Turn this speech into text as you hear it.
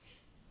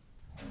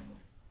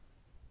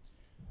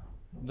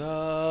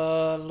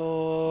The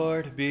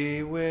Lord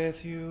be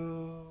with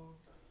you.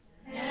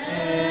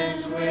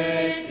 And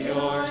with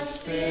your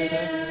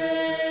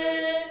spirit.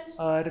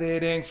 A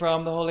reading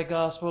from the Holy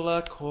Gospel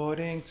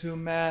according to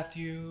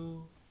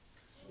Matthew.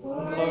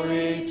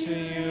 Glory to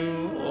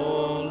you,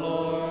 O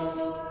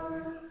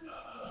Lord.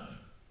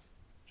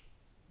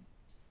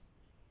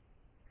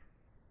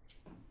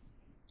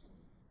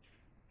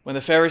 When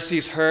the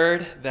Pharisees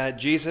heard that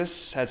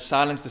Jesus had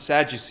silenced the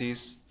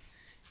Sadducees,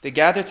 they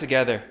gathered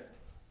together.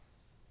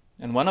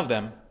 And one of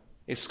them,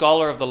 a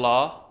scholar of the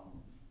law,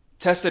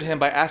 tested him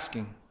by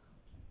asking,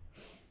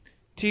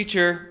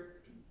 "Teacher,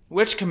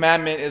 which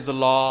commandment in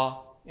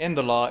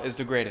the law is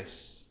the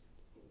greatest?"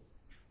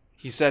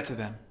 He said to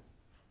them,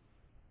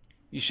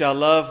 "You shall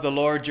love the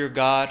Lord your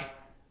God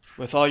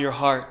with all your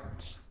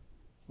heart,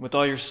 with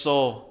all your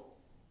soul,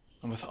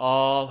 and with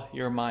all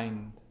your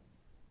mind.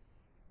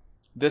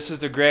 This is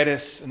the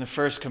greatest and the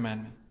first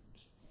commandment.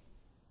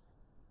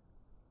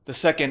 The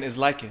second is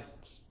like it.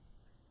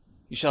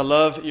 You shall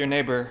love your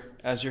neighbor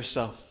as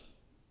yourself.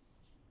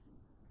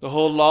 The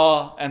whole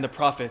law and the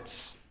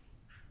prophets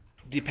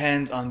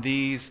depend on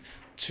these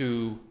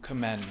two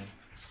commandments."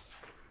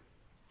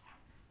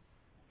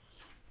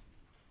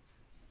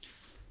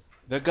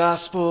 The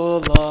Gospel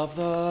of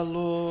the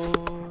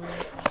Lord.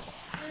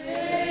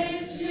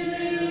 Praise to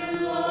you,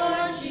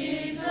 Lord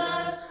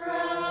Jesus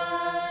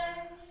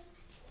Christ.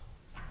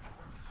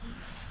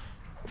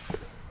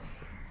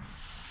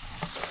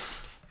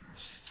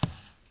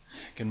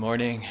 Good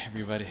morning,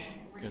 everybody.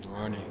 Good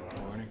morning. Good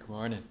morning. Good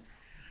morning.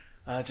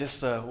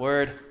 Just a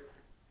word.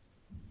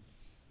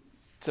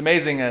 It's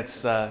amazing.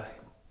 It's in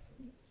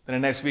the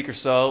next week or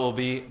so will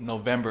be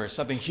November.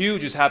 Something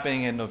huge is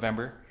happening in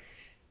November.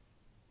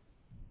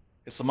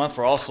 It's the month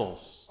for all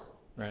souls,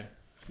 right?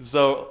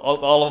 So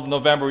all of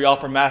November we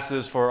offer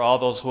masses for all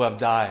those who have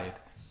died.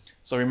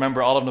 So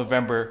remember, all of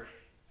November,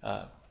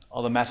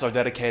 all the masses are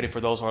dedicated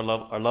for those who are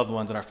our loved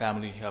ones in our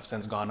family who have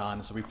since gone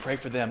on. So we pray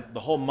for them. The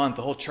whole month,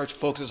 the whole church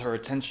focuses her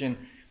attention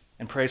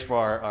and prays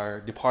for our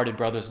departed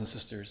brothers and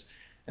sisters.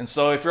 And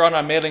so if you're on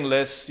our mailing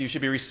list, you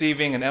should be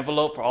receiving an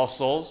envelope for all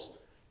souls.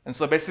 And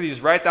so basically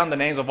just write down the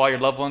names of all your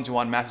loved ones you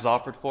want masses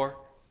offered for,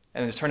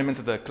 and just turn them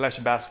into the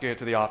collection basket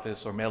to the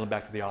office or mail them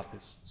back to the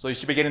office. So you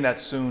should be getting that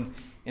soon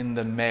in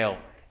the mail.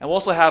 And we'll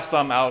also have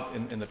some out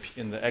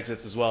in the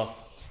exits as well.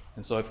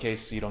 And so in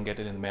case you don't get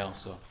it in the mail.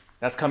 So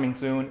that's coming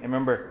soon. And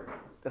remember,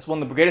 that's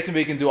one of the greatest things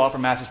we can do, offer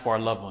masses for our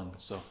loved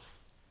ones. So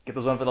get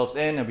those envelopes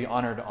in and be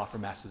honored to offer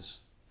masses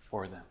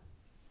for them.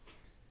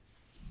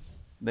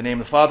 In the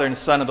name of the Father, and the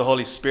Son, and the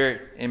Holy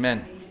Spirit.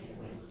 Amen.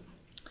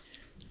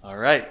 All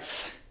right.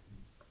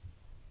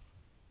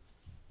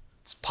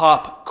 It's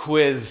pop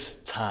quiz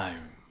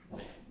time.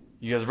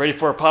 You guys ready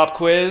for a pop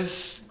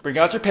quiz? Bring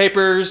out your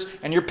papers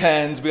and your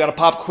pens. We got a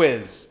pop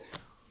quiz.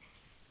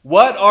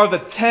 What are the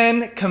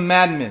 10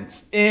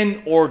 commandments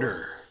in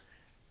order?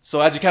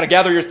 So as you kind of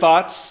gather your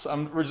thoughts,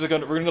 we're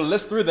going to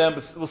list through them,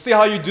 but we'll see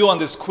how you do on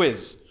this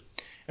quiz.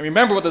 And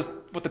remember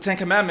what the 10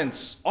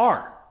 commandments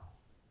are.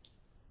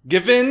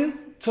 Given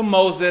to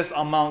Moses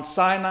on Mount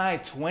Sinai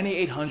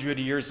 2,800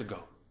 years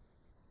ago.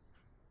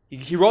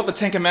 He wrote the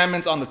 10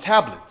 commandments on the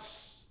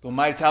tablets, the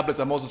mighty tablets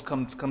that Moses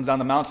comes down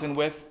the mountain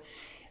with,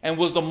 and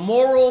was the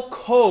moral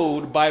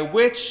code by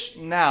which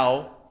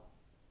now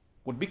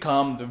would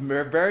become the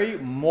very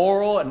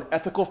moral and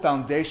ethical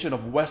foundation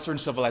of Western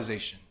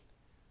civilization.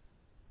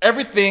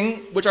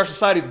 Everything which our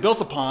society is built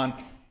upon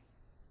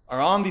are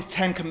on these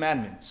 10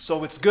 commandments.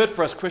 So it's good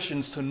for us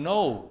Christians to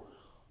know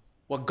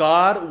what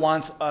God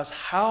wants us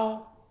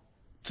how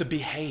to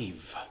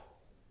behave.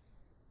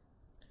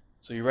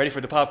 So you ready for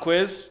the pop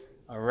quiz?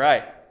 All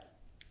right.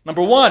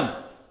 Number 1,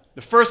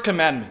 the first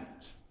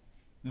commandment.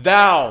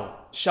 Thou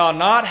shalt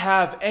not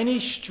have any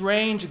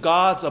strange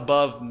gods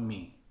above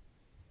me.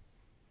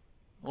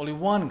 Only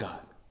one God.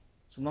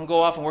 So don't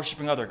go off and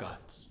worshiping other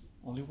gods.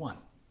 Only one.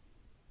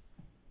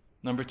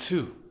 Number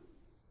 2,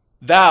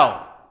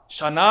 thou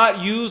shalt not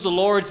use the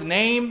Lord's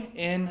name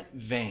in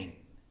vain.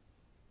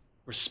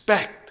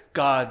 Respect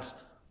God's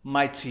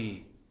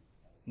mighty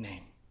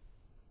name.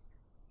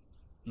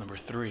 Number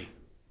 3,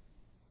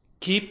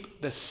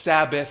 keep the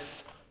Sabbath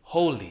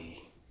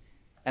holy.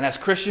 And as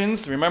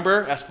Christians,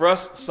 remember, as for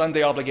us,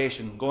 Sunday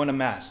obligation, going to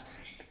Mass.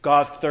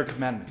 God's third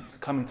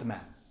commandment, coming to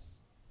Mass.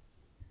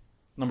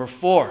 Number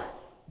 4,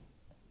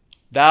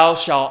 thou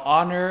shalt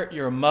honor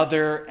your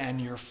mother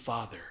and your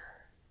father.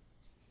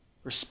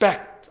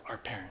 Respect our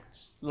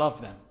parents.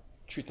 Love them.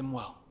 Treat them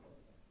well.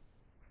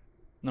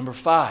 Number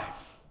 5,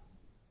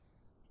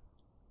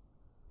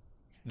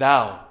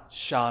 thou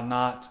shalt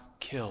not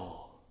kill.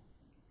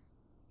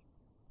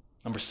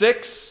 Number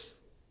 6,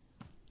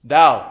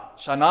 thou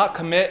shalt not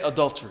commit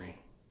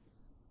adultery.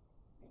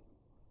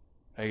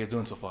 How are you guys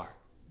doing so far?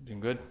 Doing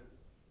good?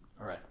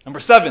 All right.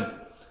 Number 7,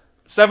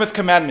 seventh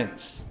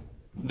commandment.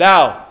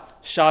 Thou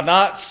shalt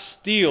not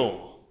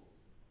steal.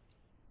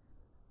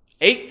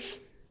 8,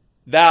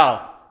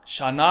 thou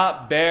shalt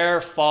not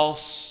bear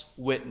false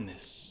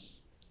witness.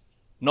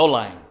 No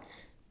lying.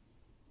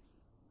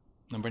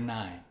 Number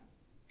 9,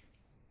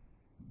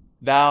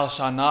 thou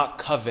shalt not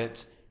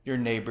covet your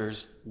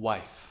neighbor's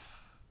wife.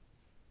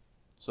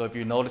 So if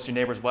you notice your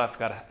neighbor's wife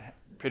got a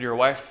prettier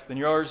wife than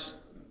yours,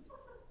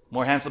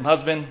 more handsome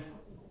husband,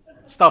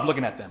 stop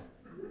looking at them.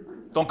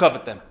 Don't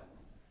covet them.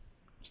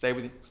 Stay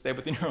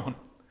within your own.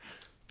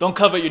 Don't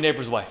covet your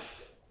neighbor's wife.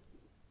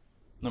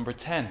 Number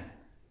 10,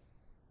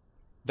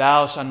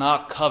 thou shalt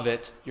not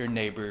covet your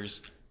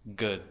neighbor's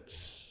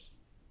goods.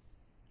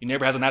 Your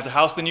neighbor has a nicer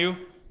house than you,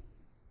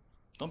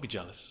 don't be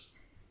jealous.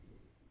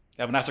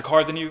 They have a nicer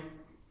car than you,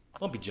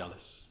 don't be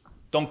jealous.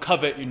 Don't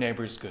covet your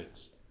neighbor's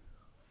goods.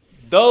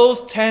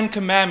 Those 10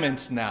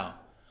 commandments now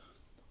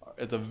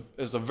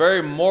is a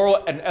very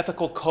moral and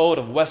ethical code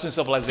of Western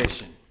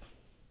civilization.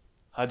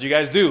 How'd you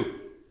guys do?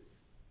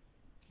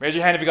 Raise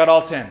your hand if you got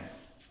all 10.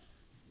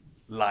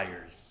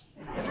 Liars.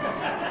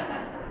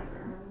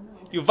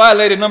 You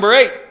violated number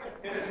 8.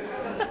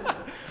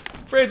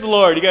 Praise the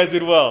Lord, you guys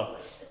did well.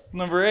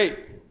 Number 8.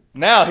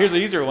 Now, here's an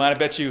easier one. I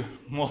bet you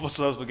most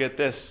of us will get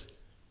this.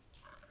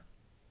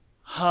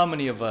 How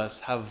many of us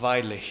have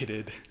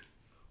violated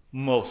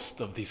most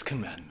of these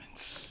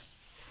commandments?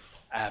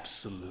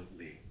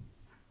 Absolutely.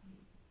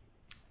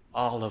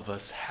 All of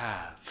us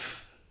have.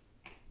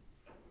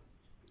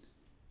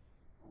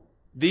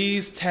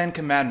 These 10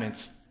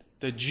 commandments,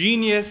 the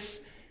genius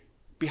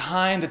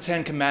behind the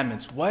 10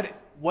 commandments,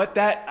 what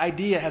that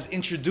idea has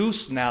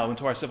introduced now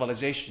into our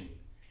civilization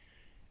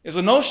is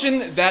a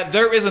notion that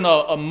there isn't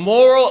a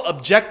moral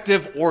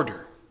objective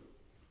order,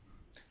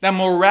 that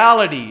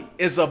morality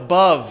is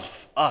above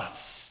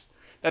us,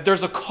 that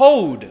there's a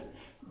code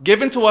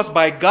given to us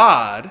by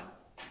God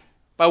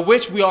by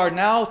which we are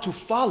now to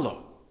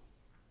follow.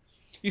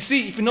 You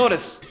see, if you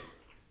notice,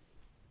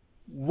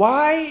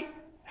 why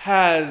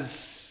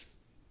has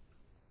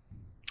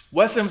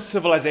Western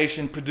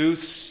civilization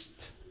produced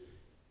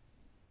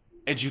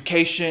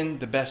education,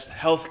 the best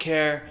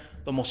healthcare,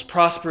 the most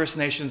prosperous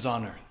nations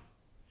on earth?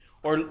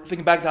 Or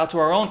thinking back now to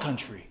our own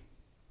country.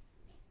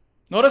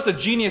 Notice the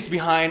genius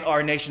behind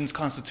our nation's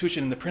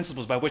constitution and the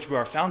principles by which we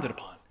are founded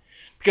upon.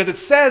 Because it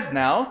says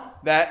now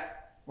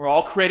that we're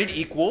all created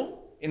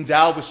equal,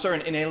 endowed with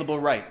certain inalienable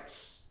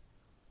rights.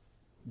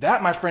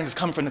 That, my friends, is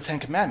coming from the 10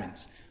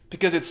 Commandments.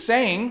 Because it's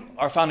saying,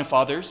 our founding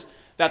fathers,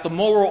 that the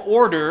moral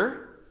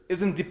order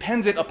isn't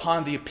dependent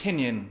upon the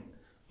opinion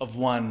of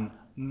one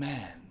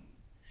man.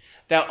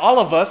 That all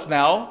of us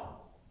now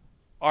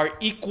are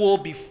equal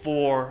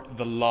before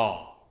the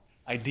law.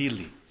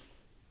 Ideally.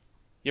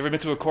 You ever been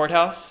to a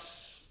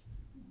courthouse?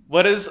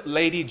 What is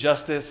Lady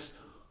Justice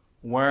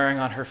wearing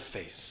on her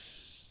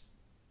face?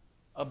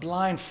 A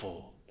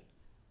blindfold.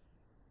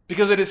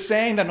 Because it is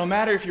saying that no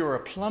matter if you're a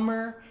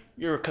plumber,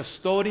 you're a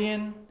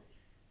custodian,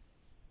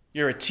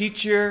 you're a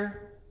teacher,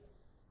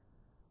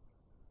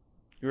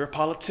 you're a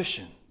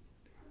politician,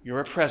 you're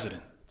a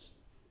president,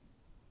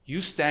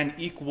 you stand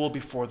equal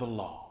before the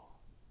law.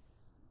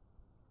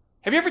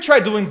 Have you ever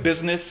tried doing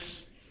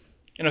business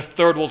in a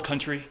third world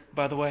country,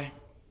 by the way?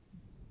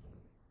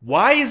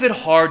 Why is it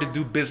hard to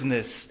do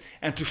business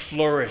and to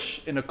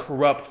flourish in a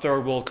corrupt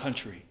third world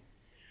country?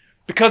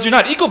 Because you're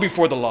not equal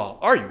before the law,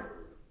 are you?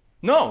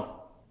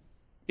 No.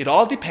 It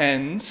all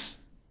depends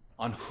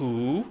on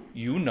who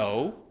you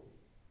know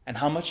and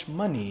how much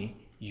money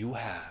you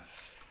have.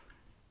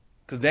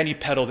 Because then you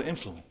peddle the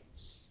influence.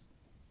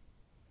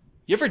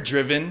 You ever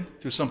driven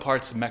through some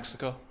parts of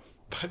Mexico,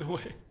 by the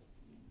way?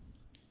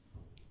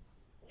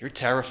 You're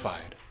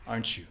terrified,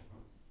 aren't you?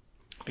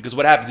 Because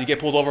what happens? You get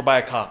pulled over by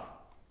a cop.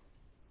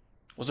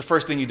 What's the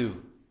first thing you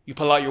do? You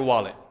pull out your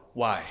wallet.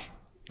 Why?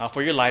 Not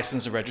for your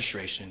license or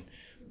registration,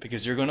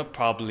 because you're going to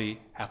probably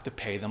have to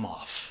pay them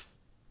off.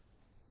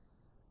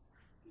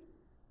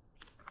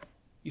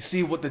 You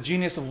see what the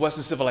genius of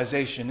Western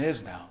civilization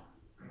is now?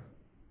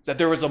 That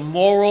there is a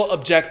moral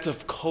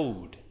objective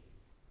code,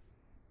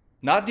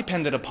 not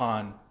dependent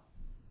upon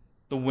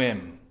the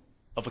whim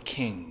of a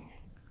king,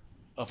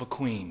 of a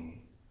queen,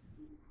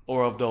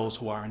 or of those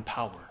who are in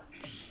power.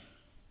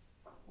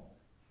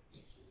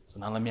 So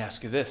now let me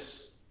ask you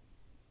this.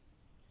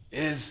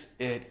 Is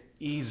it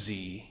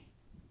easy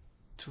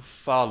to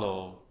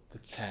follow the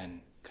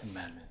 10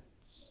 Commandments?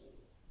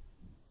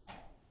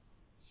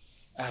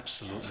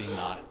 Absolutely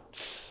not.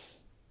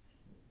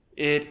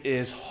 It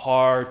is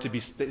hard to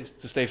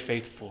stay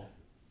faithful.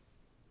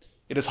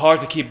 It is hard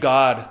to keep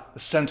God the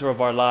center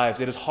of our lives.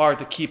 It is hard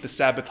to keep the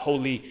Sabbath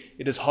holy.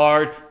 It is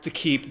hard to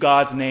keep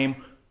God's name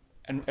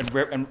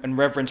and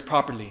reverence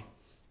properly.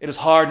 It is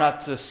hard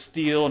not to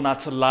steal,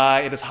 not to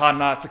lie. It is hard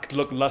not to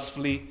look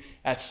lustfully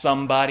at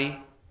somebody.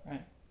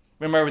 Right?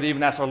 Remember, they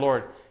even asked our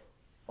Lord,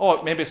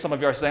 maybe some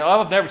of you are saying,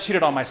 I've never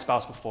cheated on my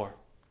spouse before.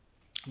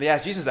 They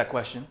asked Jesus that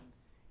question.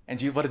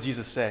 And what did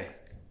Jesus say?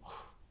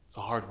 It's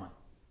a hard one.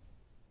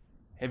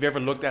 Have you ever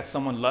looked at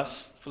someone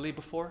lustfully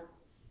before?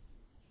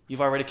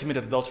 You've already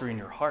committed adultery in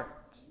your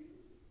heart.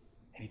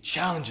 And he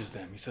challenges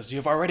them. He says,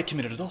 you've already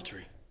committed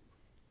adultery.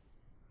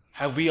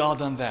 Have we all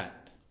done that?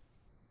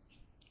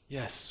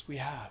 Yes, we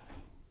have.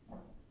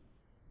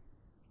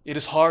 It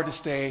is hard to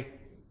stay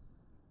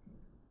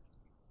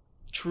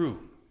true.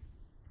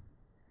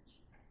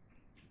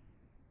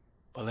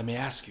 But let me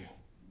ask you,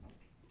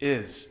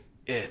 is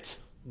it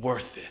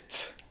worth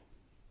it?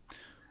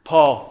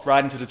 Paul,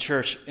 writing to the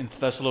church in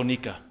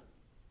Thessalonica.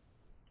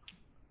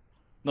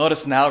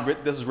 Notice now,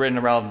 this is written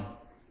around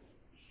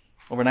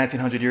over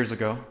 1900 years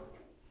ago.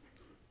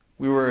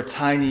 We were a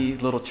tiny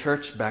little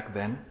church back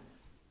then.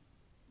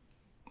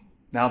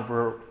 Now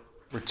we're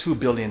 2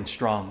 billion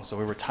strong, so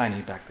we were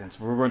tiny back then. So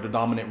we weren't the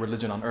dominant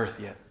religion on earth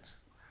yet.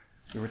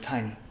 We were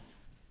tiny.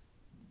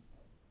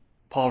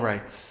 Paul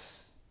writes,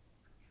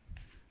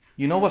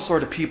 "You know what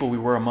sort of people we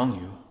were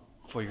among you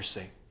for your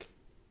sake.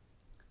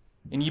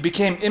 And you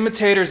became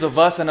imitators of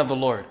us and of the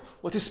Lord."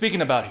 What's he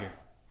speaking about here?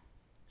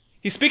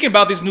 He's speaking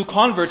about these new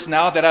converts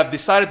now that have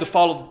decided to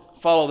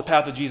follow the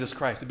path of Jesus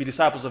Christ, to be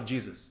disciples of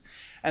Jesus.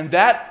 And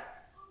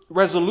that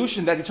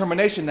resolution, that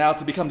determination now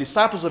to become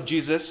disciples of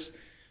Jesus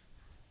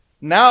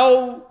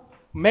now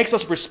makes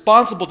us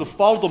responsible to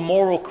follow the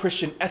moral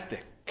Christian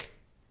ethic.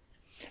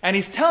 And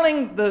he's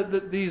telling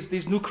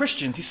these new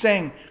Christians, he's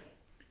saying,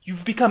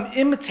 you've become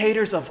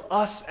imitators of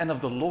us and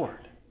of the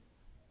Lord.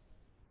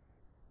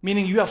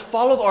 Meaning you have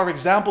followed our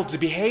example to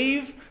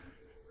behave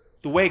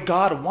the way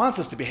God wants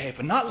us to behave,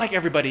 but not like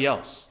everybody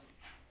else.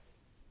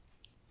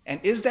 And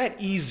is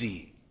that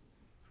easy?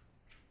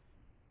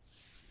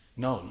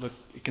 No, look,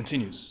 it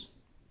continues.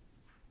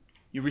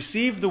 You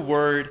received the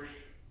word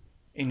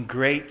in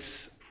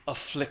great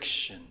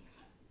affliction.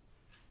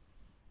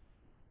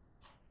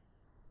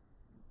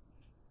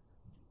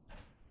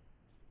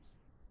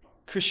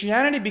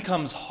 Christianity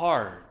becomes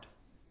hard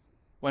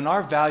when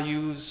our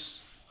values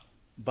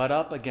butt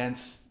up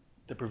against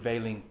the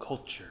prevailing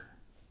culture.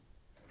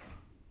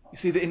 You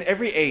see, in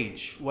every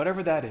age,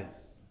 whatever that is,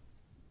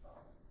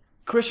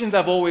 Christians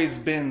have always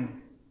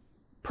been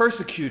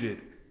persecuted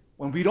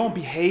when we don't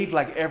behave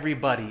like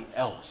everybody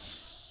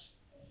else.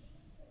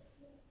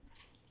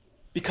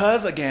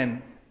 Because,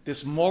 again,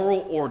 this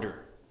moral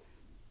order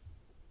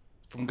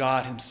from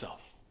God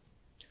Himself.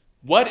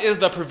 What is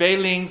the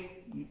prevailing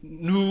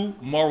new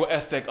moral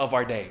ethic of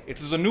our day?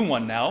 It is a new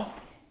one now.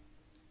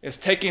 It's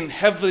taking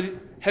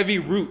heavy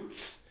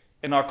roots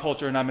in our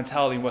culture and our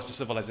mentality in Western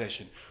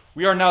civilization.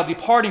 We are now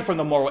departing from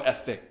the moral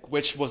ethic,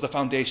 which was the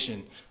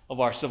foundation of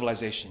our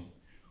civilization.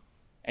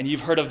 And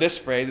you've heard of this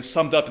phrase, it's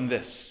summed up in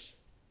this: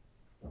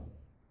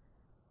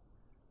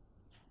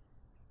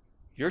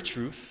 your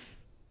truth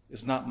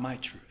is not my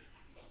truth.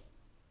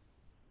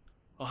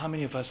 Well, how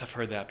many of us have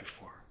heard that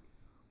before?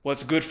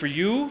 What's good for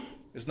you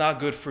is not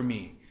good for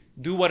me.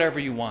 Do whatever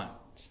you want.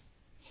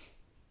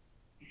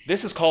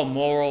 This is called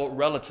moral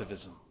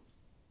relativism.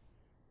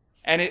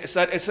 And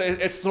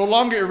it's no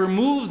longer, it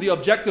removes the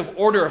objective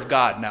order of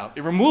God now.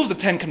 It removes the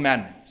 10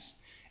 Commandments.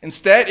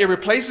 Instead, it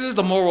replaces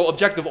the moral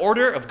objective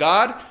order of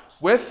God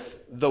with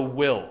the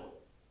will.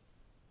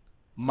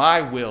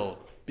 My will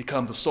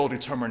becomes the sole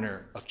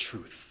determiner of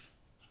truth.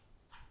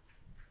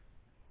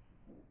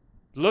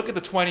 Look at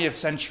the 20th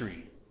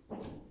century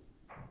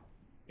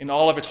in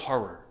all of its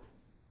horror.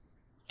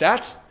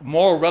 That's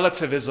moral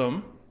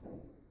relativism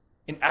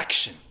in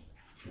action.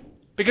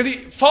 Because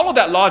follow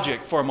that logic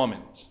for a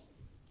moment.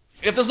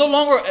 If there's no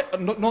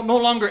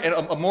longer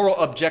a moral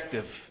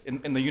objective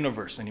in the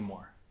universe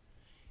anymore,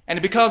 and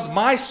it becomes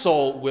my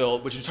sole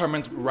will which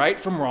determines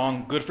right from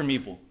wrong, good from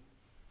evil,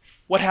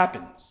 what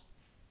happens?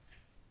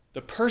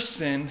 The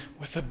person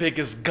with the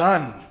biggest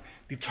gun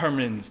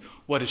determines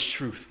what is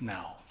truth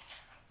now.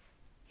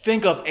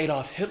 Think of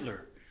Adolf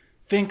Hitler.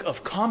 Think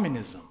of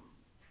communism.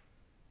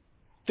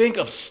 Think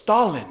of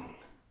Stalin.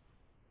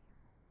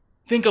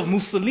 Think of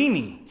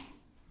Mussolini.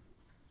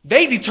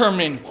 They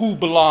determine who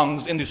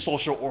belongs in the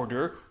social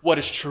order, what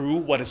is true,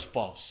 what is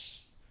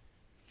false.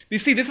 You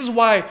see, this is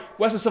why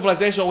Western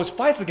civilization always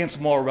fights against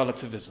moral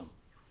relativism.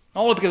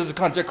 Not only because it's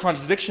a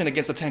contradiction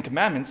against the 10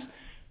 Commandments,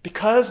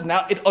 because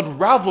now it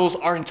unravels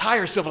our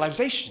entire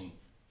civilization.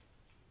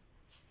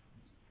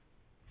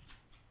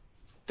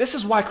 This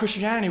is why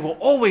Christianity will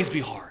always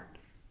be hard.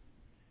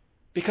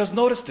 Because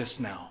notice this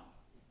now.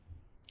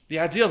 The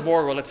idea of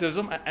moral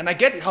relativism, and I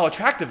get how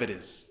attractive it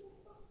is.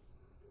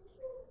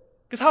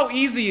 Because how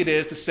easy it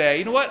is to say,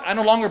 you know what, I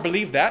no longer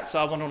believe that, so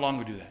I will no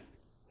longer do that.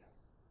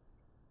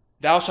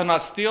 Thou shalt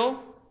not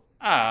steal?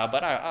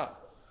 But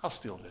I'll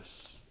steal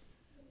this.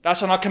 Thou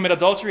shalt not commit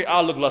adultery?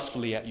 I'll look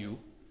lustfully at you.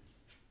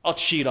 I'll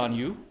cheat on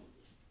you.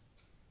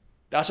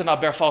 Thou shalt not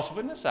bear false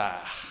witness?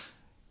 I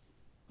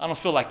don't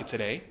feel like it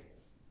today.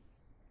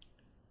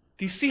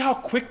 Do you see how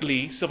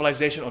quickly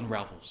civilization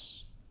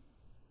unravels?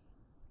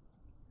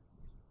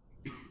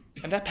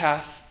 And that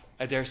path,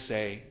 I dare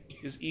say,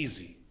 is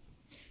easy.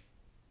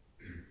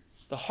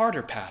 The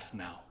harder path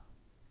now,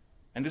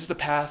 and this is the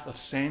path of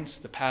saints,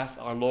 the path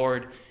our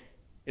Lord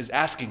is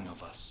asking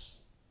of us.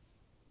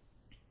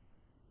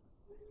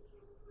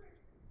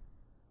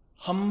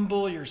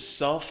 Humble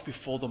yourself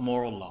before the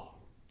moral law.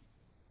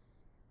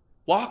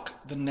 Walk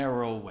the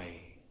narrow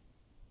way.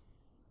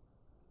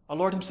 Our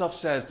Lord Himself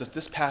says that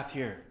this path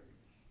here,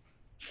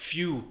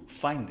 few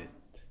find it.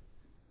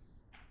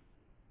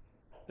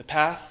 The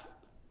path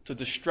to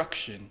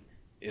destruction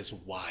is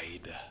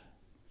wide,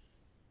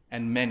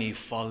 and many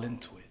fall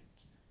into it.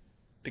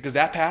 Because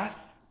that path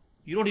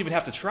You don't even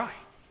have to try.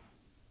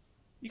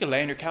 You can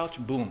lay on your couch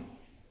and boom,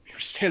 you're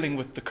sailing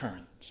with the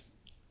current.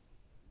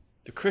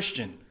 The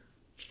Christian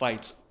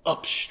fights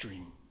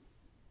upstream.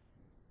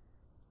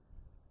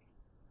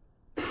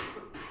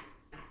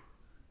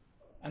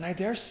 And I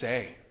dare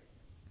say,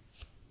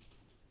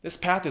 this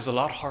path is a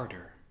lot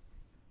harder.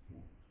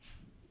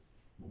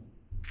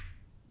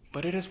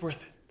 But it is worth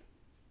it.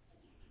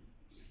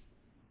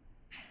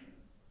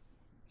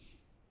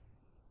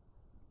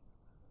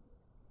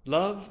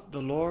 Love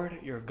the Lord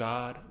your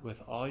God with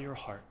all your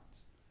heart,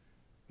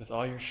 with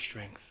all your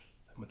strength,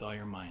 and with all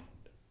your mind.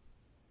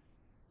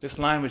 This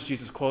line which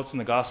Jesus quotes in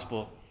the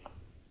Gospel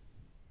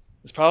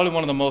is probably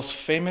one of the most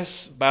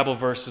famous Bible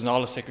verses in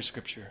all of sacred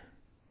Scripture.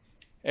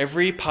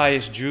 Every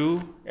pious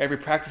Jew, every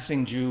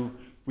practicing Jew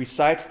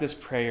recites this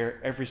prayer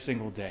every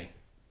single day.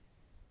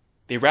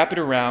 They wrap it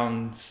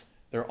around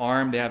their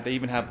arm. They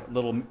even have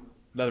little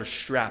leather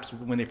straps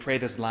when they pray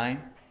this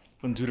line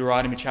from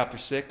Deuteronomy chapter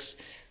 6.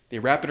 They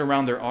wrap it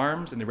around their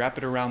arms and they wrap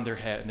it around their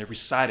head and they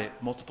recite it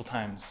multiple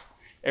times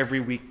every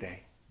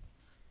weekday.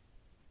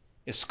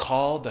 It's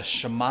called the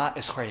Shema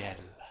Israel.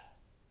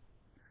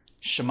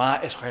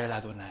 Shema Israel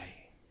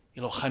Adonai.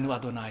 Eloheinu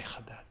Adonai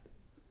Echad.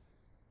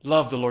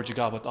 Love the Lord your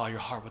God with all your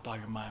heart, with all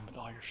your mind, with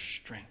all your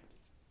strength.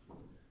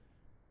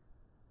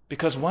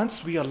 Because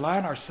once we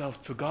align ourselves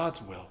to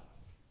God's will,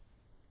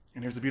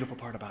 and here's the beautiful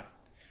part about it.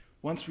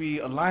 Once we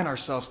align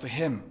ourselves to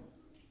Him,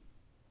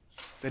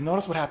 then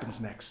notice what happens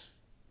next.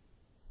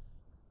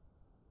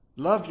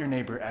 Love your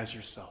neighbor as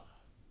yourself.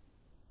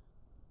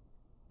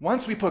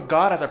 Once we put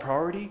God as our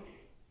priority,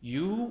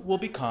 you will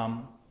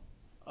become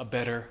a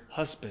better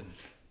husband.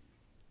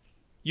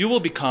 You will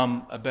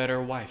become a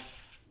better wife.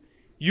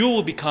 You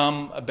will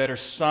become a better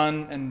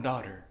son and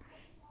daughter.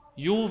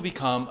 You will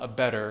become a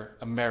better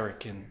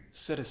American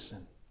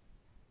citizen.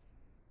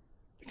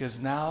 Because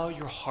now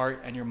your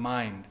heart and your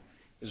mind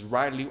is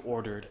rightly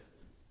ordered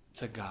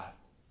to God.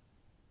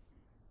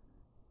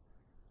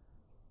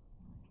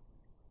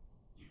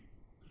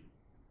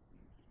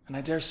 And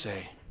I dare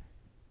say,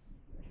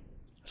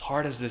 as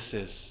hard as this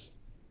is,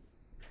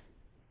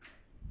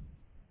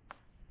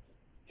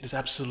 it is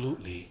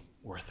absolutely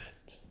worth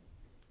it.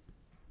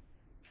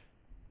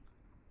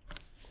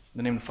 In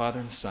the name of the Father,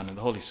 and the Son, and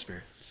the Holy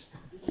Spirit.